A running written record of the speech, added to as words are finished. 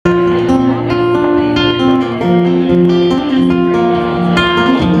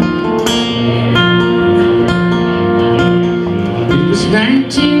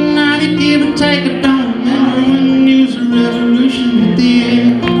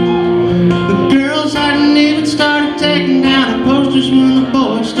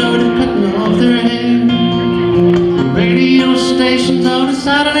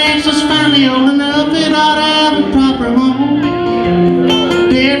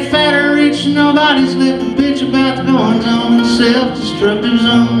nobody's left a bitch about the goings-on in the self-destructive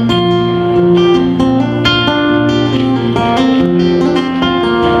zone.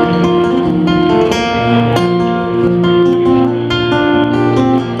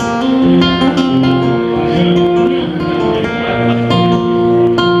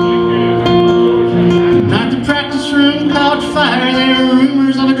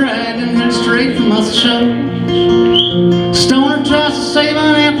 Stoner tries to save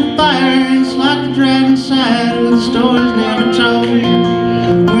an amplifier, and it's like the dragon side of the stories never told.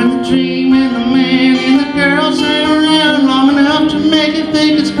 When the dream and the man and the girl hang around long enough to make it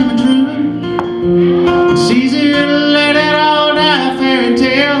think it's coming true. It's easier to let that all die fairy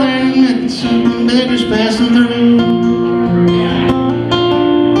tale than admit that something bigger's passing through.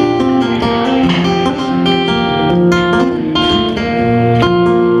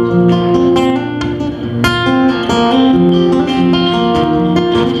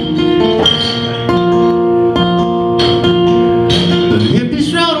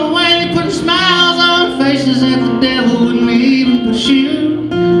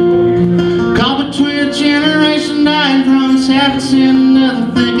 Haven't seen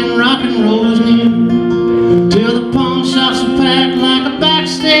another thinking rock and roll is new. Till the pawn shops are packed like a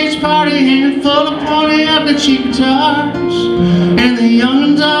backstage party, handful of pointing up the cheap guitars, and the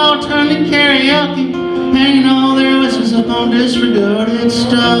young'uns all turn to karaoke, hanging all their whistles up on disregarded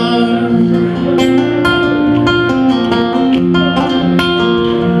stars.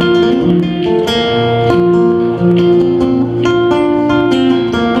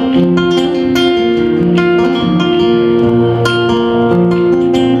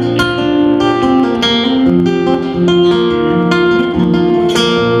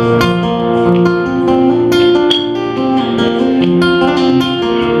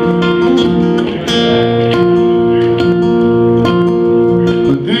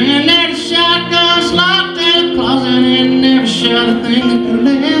 An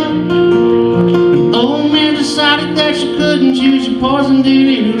old man decided that you couldn't choose your poison,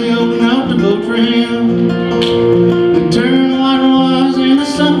 duty to open up to vote for him. They turned what was into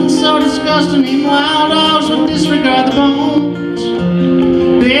something so disgusting, even wild dogs would disregard the bones.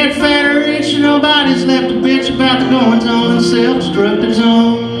 Dead, fat, or rich, nobody's left a bitch about the goings-on in the self-destructive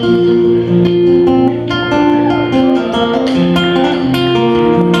zone.